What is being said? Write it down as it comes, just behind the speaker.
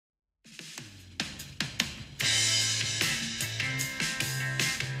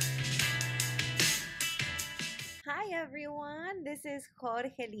everyone. This is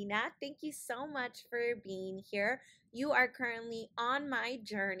Jorgelina. Thank you so much for being here. You are currently on my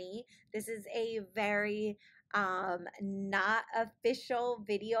journey. This is a very not official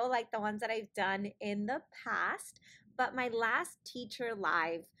video like the ones that I've done in the past, but my last teacher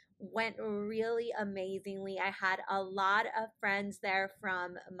live went really amazingly. I had a lot of friends there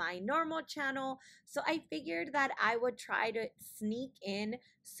from my normal channel, so I figured that I would try to sneak in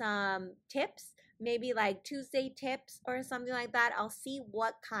some tips, maybe like Tuesday tips or something like that. I'll see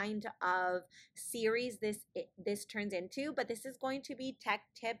what kind of series this turns into, but this is going to be tech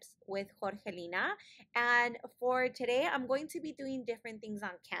tips with Jorgelina. And for today, I'm going to be doing different things on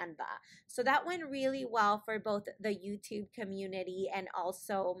Canva. So that went really well for both the YouTube community and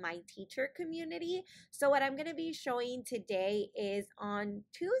also my teacher community. So what I'm going to be showing today is on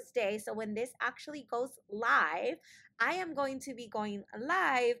Tuesday. So when this actually goes live, I am going to be going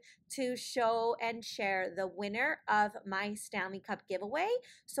live to show and share the winner of my Stanley Cup giveaway.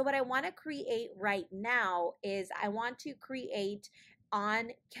 So what I want to create right now is I want to create on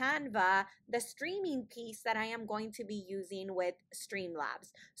Canva the streaming piece that I am going to be using with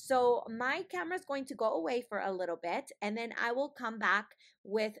Streamlabs. So my camera is going to go away for a little bit, and then I will come back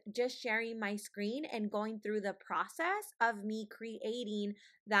with just sharing my screen and going through the process of me creating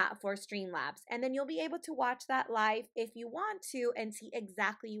that for Streamlabs. And then you'll be able to watch that live if you want to and see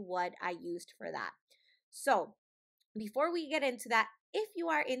exactly what I used for that. So before we get into that, if you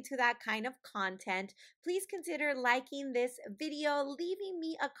are into that kind of content, please consider liking this video, leaving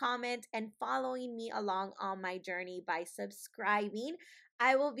me a comment, and following me along on my journey by subscribing.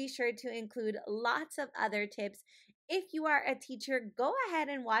 I will be sure to include lots of other tips. If you are a teacher, go ahead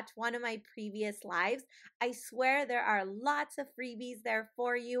and watch one of my previous lives. I swear there are lots of freebies there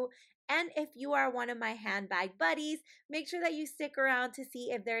for you. And if you are one of my handbag buddies, make sure that you stick around to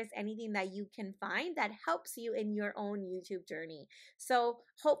see if there's anything that you can find that helps you in your own YouTube journey. So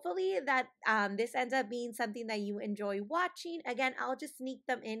hopefully that this ends up being something that you enjoy watching. Again, I'll just sneak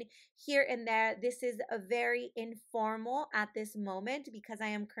them in here and there. This is a very informal at this moment because I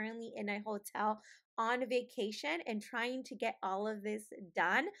am currently in a hotel on vacation and trying to get all of this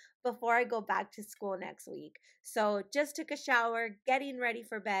done before I go back to school next week. So just took a shower, getting ready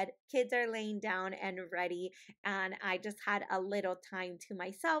for bed. Kids are laying down and ready, and I just had a little time to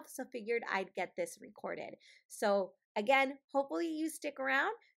myself, so figured I'd get this recorded. So again, hopefully you stick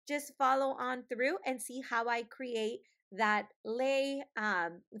around. Just follow on through and see how I create that lay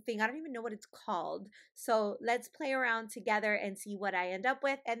thing. I don't even know what it's called. So let's play around together and see what I end up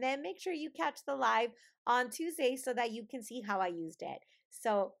with. And then make sure you catch the live on Tuesday so that you can see how I used it.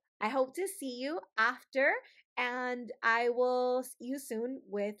 So I hope to see you after, and I will see you soon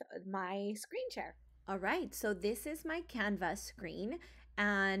with my screen share. All right, so this is my Canva screen,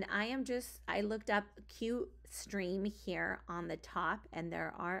 and I looked up cute stream here on the top, and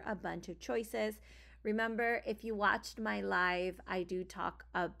there are a bunch of choices. Remember, if you watched my live, I do talk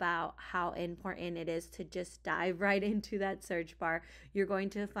about how important it is to just dive right into that search bar. You're going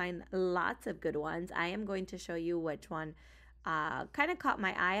to find lots of good ones. I am going to show you which one kind of caught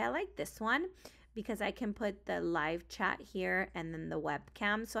my eye. I like this one because I can put the live chat here and then the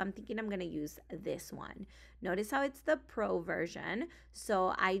webcam. So I'm thinking I'm going to use this one. Notice how it's the pro version.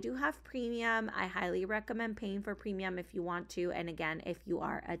 So I do have premium. I highly recommend paying for premium if you want to. And again, if you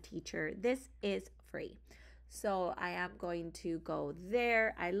are a teacher, this is free. So I am going to go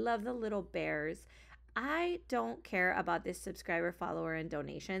there. I love the little bears. I don't care about this subscriber, follower, and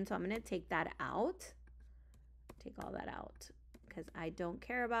donation. So I'm going to take that out. Take all that out because I don't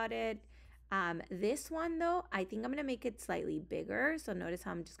care about it. This one though, I think I'm going to make it slightly bigger. So notice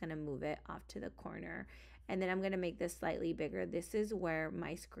how I'm just going to move it off to the corner. And then I'm going to make this slightly bigger. This is where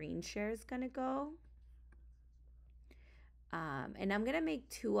my screen share is going to go. And I'm going to make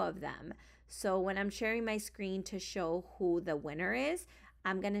 2 of them. So when I'm sharing my screen to show who the winner is,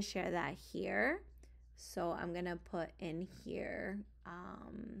 I'm going to share that here. So I'm going to put in here.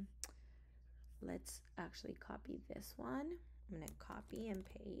 Let's actually copy this one. I'm going to copy and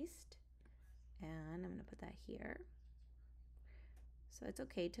paste. And I'm going to put that here. So it's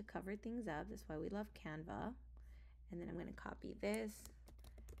okay to cover things up. That's why we love Canva. And then I'm going to copy this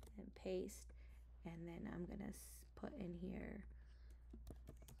and paste. And then I'm going to put in here,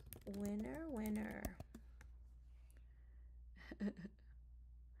 winner, winner.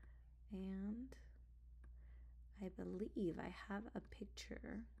 And I believe I have a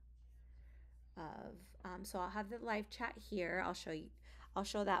picture of, so I'll have the live chat here. I'll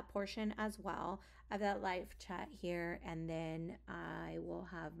show that portion as well. I have that live chat here, and then I will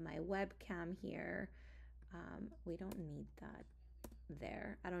have my webcam here. We don't need that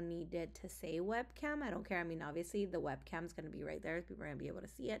there. I don't need it to say webcam. I don't care. I mean, obviously the webcam's going to be right there. People are going to be able to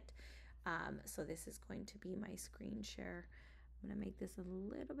see it. So this is going to be my screen share. I'm going to make this a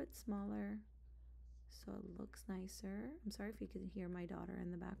little bit smaller so it looks nicer. I'm sorry if you can hear my daughter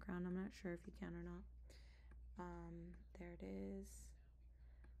in the background. I'm not sure if you can or not. There it is.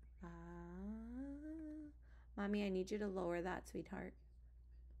 Mommy, I need you to lower that, sweetheart.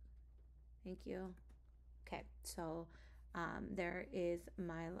 Thank you. Okay, so there is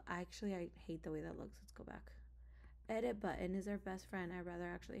my, actually I hate the way that looks. Let's go back. Edit button is our best friend. I'd rather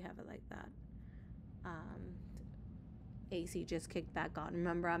actually have it like that. AC just kicked back on.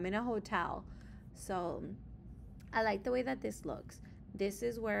 Remember, I'm in a hotel, so I like the way that this looks. This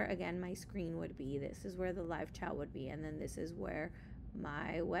is where, again, my screen would be. This is where the live chat would be, and then this is where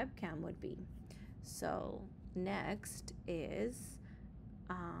my webcam would be. So next is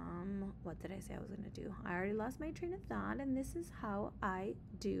what did I say I was gonna do? I already lost my train of thought, and this is how I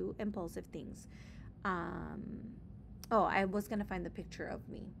do impulsive things. Oh, I was gonna find the picture of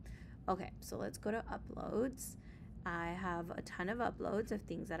me. Okay, so let's go to uploads. I have a ton of uploads of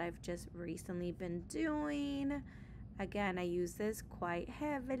things that I've just recently been doing. Again, I use this quite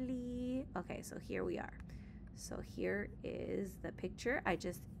heavily. Okay, so here we are. So here is the picture. I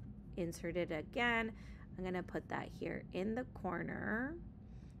just inserted it again. I'm gonna put that here in the corner.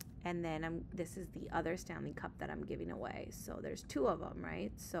 And then this is the other Stanley Cup that I'm giving away. So there's two of them,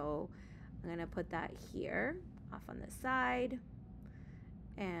 right? So I'm gonna put that here off on the side.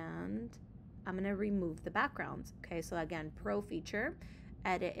 And I'm gonna remove the backgrounds. Okay, so again, pro feature,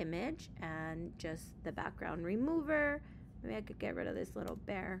 edit image, and just the background remover. Maybe I could get rid of this little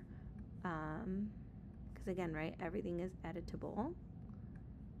bear. Because again, right, everything is editable.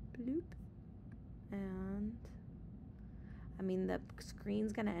 Bloop. And I mean, the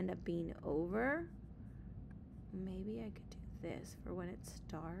screen's gonna end up being over. Maybe I could do this for when it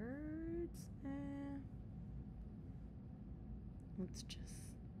starts. Let's just,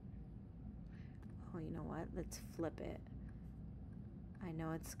 oh, you know what? Let's flip it. I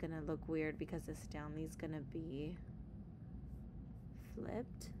know it's gonna look weird because the Stanley's gonna be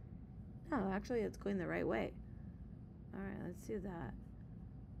flipped. No, actually it's going the right way. All right, let's do that.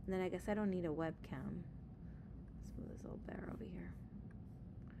 And then I guess I don't need a webcam. Let's move this little bear over here.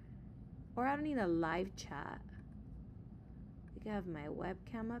 Or I don't need a live chat. I can have my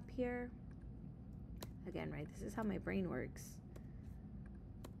webcam up here. Again, right, this is how my brain works.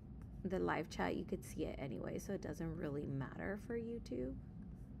 The live chat, you could see it anyway, so it doesn't really matter for YouTube.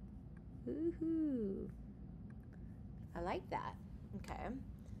 Woohoo! I like that. Okay.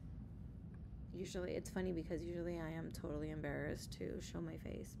 Usually, it's funny because usually I am totally embarrassed to show my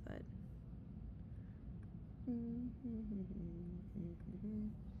face, but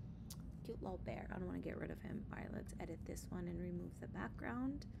cute little bear. I don't want to get rid of him. All right, let's edit this one and remove the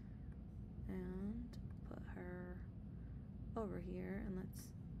background and put her over here, and let's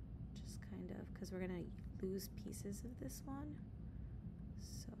just kind of, because we're gonna lose pieces of this one,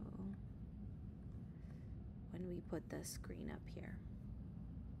 so when we put the screen up here.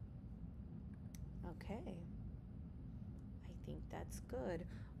 Okay, I think that's good.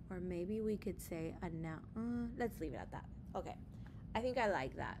 Or maybe we could say let's leave it at that. Okay, I think I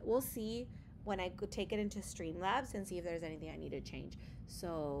like that. We'll see when I could take it into Streamlabs and see if there's anything I need to change.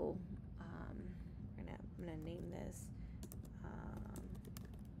 So I'm gonna name this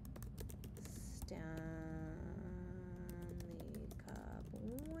Stanley Cup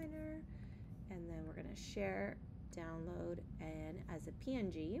winner, and then we're gonna share, download, and as a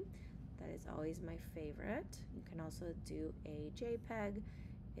PNG. That is always my favorite. You can also do a JPEG.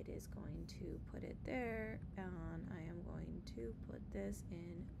 It is going to put it there, and I am going to put this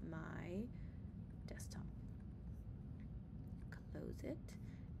in my desktop. Close it,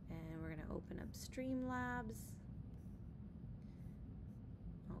 and we're gonna open up Streamlabs.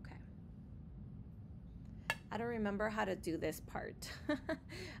 Okay. I don't remember how to do this part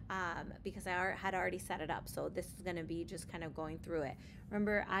because I had already set it up. So this is gonna be just kind of going through it.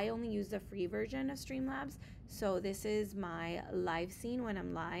 Remember, I only use the free version of Streamlabs. So this is my live scene when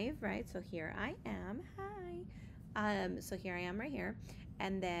I'm live, right? So here I am, hi. So here I am right here.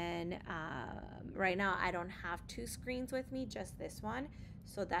 And then right now I don't have two screens with me, just this one.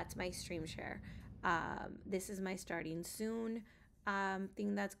 So that's my stream share. This is my starting soon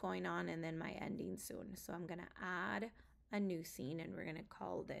thing that's going on, and then my ending soon. So I'm gonna add a new scene, and we're gonna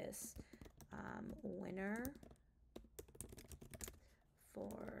call this winner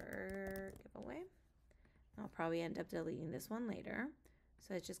for giveaway. I'll probably end up deleting this one later.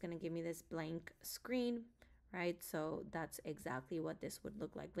 So it's just gonna give me this blank screen, right? So that's exactly what this would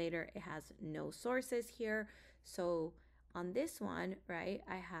look like later. It has no sources here. So on this one, right,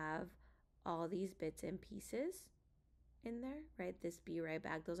 I have all these bits and pieces in there, right? This Be Right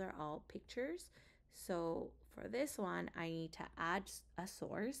Back, those are all pictures. So for this one, I need to add a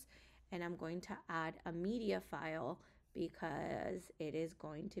source, and I'm going to add a media file because it is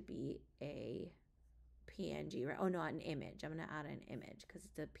going to be a PNG, right? Oh no, an image. I'm going to add an image because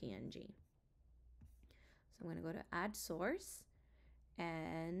it's a PNG. So I'm going to go to add source,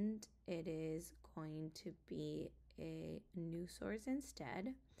 and it is going to be a new source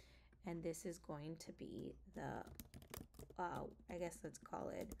instead. And this is going to be the, I guess let's call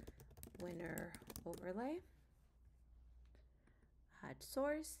it winner overlay. Add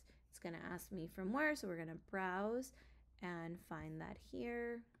source. It's going to ask me from where, so we're going to browse and find that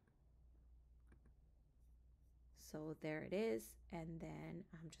here. So there it is, and then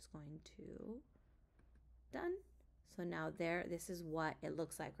I'm just going to done. So now this is what it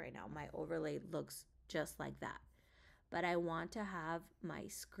looks like right now. My overlay looks just like that. But I want to have my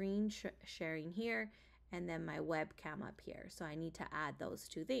screen sharing here and then my webcam up here. So I need to add those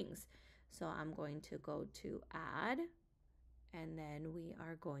two things. So I'm going to go to add, and then we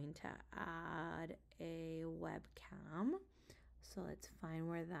are going to add a webcam. So let's find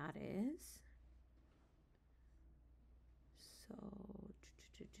where that is. So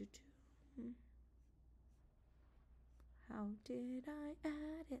how did I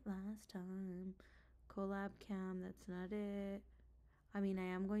add it last time? Collab cam, that's not it. I mean, I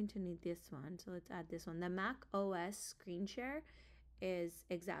am going to need this one, so let's add this one. The Mac OS screen share is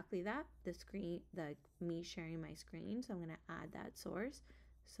exactly that, the screen, me sharing my screen. So I'm going to add that source.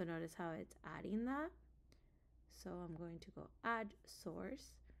 So notice how it's adding that. So I'm going to go add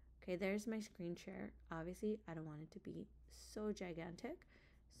source. Okay, there's my screen share. Obviously, I don't want it to be so gigantic,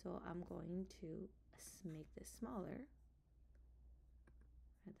 so I'm going to make this smaller.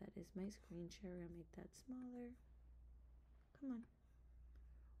 And that is my screen share. I'll make that smaller. Come on.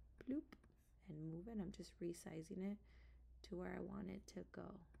 Bloop. And move it. I'm just resizing it to where I want it to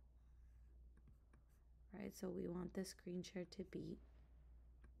go. Right, so we want the screen share to be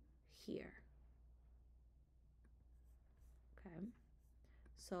here. Okay.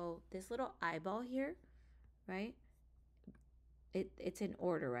 So this little eyeball here, right? It's in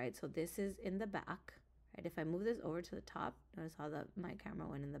order, right? So this is in the back, right? If I move this over to the top, notice how my camera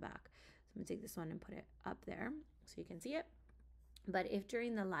went in the back. So I'm gonna take this one and put it up there so you can see it. But if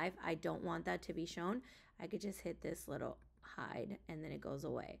during the live I don't want that to be shown, I could just hit this little hide and then it goes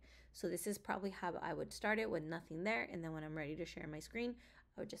away. So this is probably how I would start it, with nothing there, and then when I'm ready to share my screen,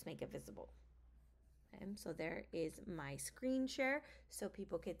 I would just make it visible. Okay, so there is my screen share so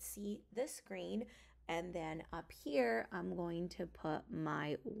people could see the screen. And then up here, I'm going to put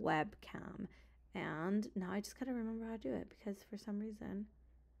my webcam. And now I just gotta remember how to do it because for some reason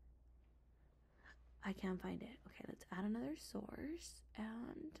I can't find it. Okay, let's add another source.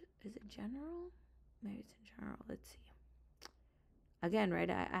 And is it general? Maybe it's in general. Let's see. Again, right,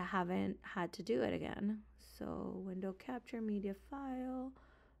 I haven't had to do it again. So window capture, media file,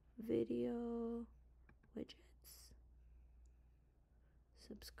 video, widgets,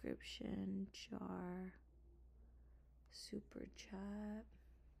 subscription, jar, super chat.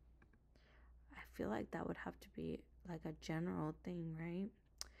 I feel like that would have to be like a general thing, right?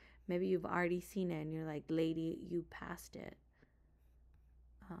 Maybe you've already seen it and you're like, lady, you passed it.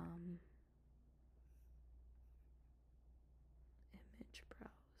 Image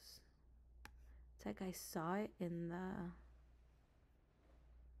browse. It's like I saw it in the...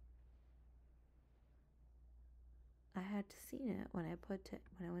 I had seen it when I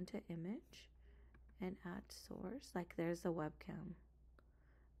went to image and add source. Like there's a webcam.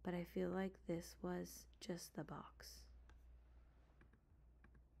 But I feel like this was just the box.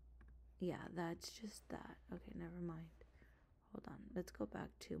 Yeah, that's just that. Okay, never mind. Hold on. Let's go back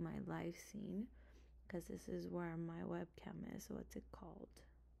to my live scene because this is where my webcam is. So what's it called?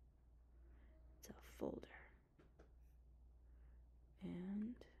 It's a folder.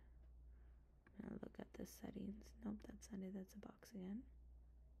 And now look at the settings. Nope, that's not it. That's a box again.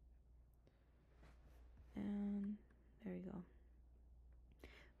 And there we go.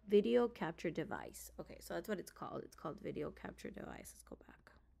 Video capture device. Okay, so that's what it's called. It's called video capture device. Let's go back.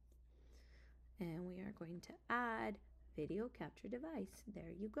 And we are going to add video capture device.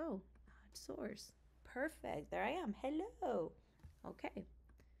 There you go. Add source. Perfect. There I am. Hello. Okay.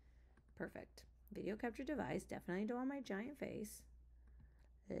 Perfect. Video capture device. Definitely don't want my giant face.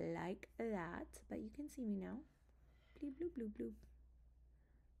 Like that. But you can see me now. Bloop, bloop, bloop, bloop.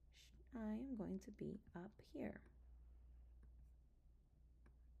 I am going to be up here.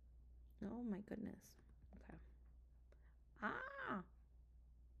 Oh my goodness. Okay. Ah!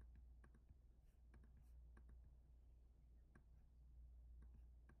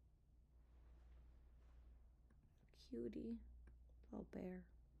 cutie. Little bear.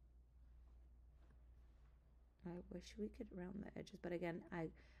 I wish we could round the edges, but again,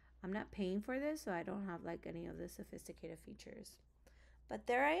 I'm not paying for this, so I don't have like any of the sophisticated features. But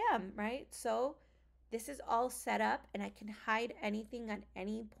there I am, right? So this is all set up and I can hide anything at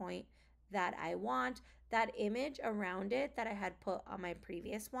any point that I want. That image around it that I had put on my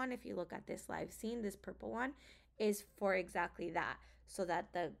previous one, if you look at this live scene, this purple one, is for exactly that. So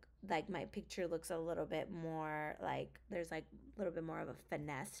that the like my picture looks a little bit more like there's like a little bit more of a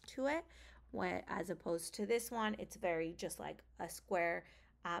finesse to it. When, as opposed to this one, it's very just like a square.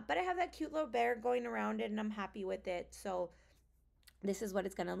 But I have that cute little bear going around it and I'm happy with it. So this is what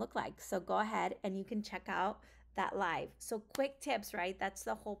it's going to look like. So go ahead and you can check out that live. So quick tips, right? That's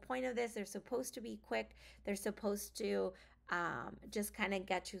the whole point of this. They're supposed to be quick. They're supposed to just kind of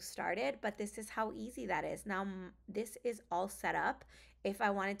get you started, but this is how easy that is. Now, this is all set up. If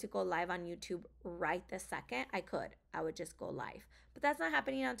I wanted to go live on YouTube right this second, I could. I would just go live. But that's not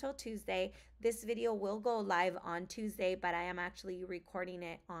happening until Tuesday. This video will go live on Tuesday, but I am actually recording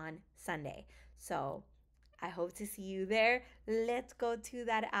it on Sunday. So I hope to see you there. Let's go to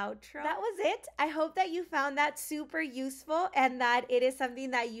that outro. That was it. I hope that you found that super useful and that it is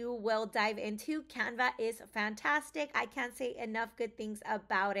something that you will dive into. Canva is fantastic. I can't say enough good things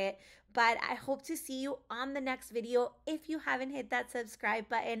about it, but I hope to see you on the next video. If you haven't hit that subscribe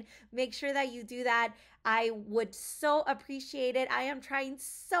button, make sure that you do that. I would so appreciate it. I am trying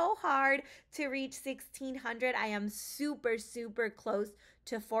so hard to reach 1,600. I am super, super close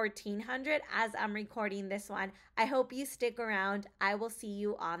to 1,400 as I'm recording this one. I hope you stick around. I will see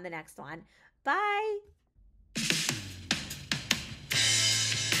you on the next one. Bye.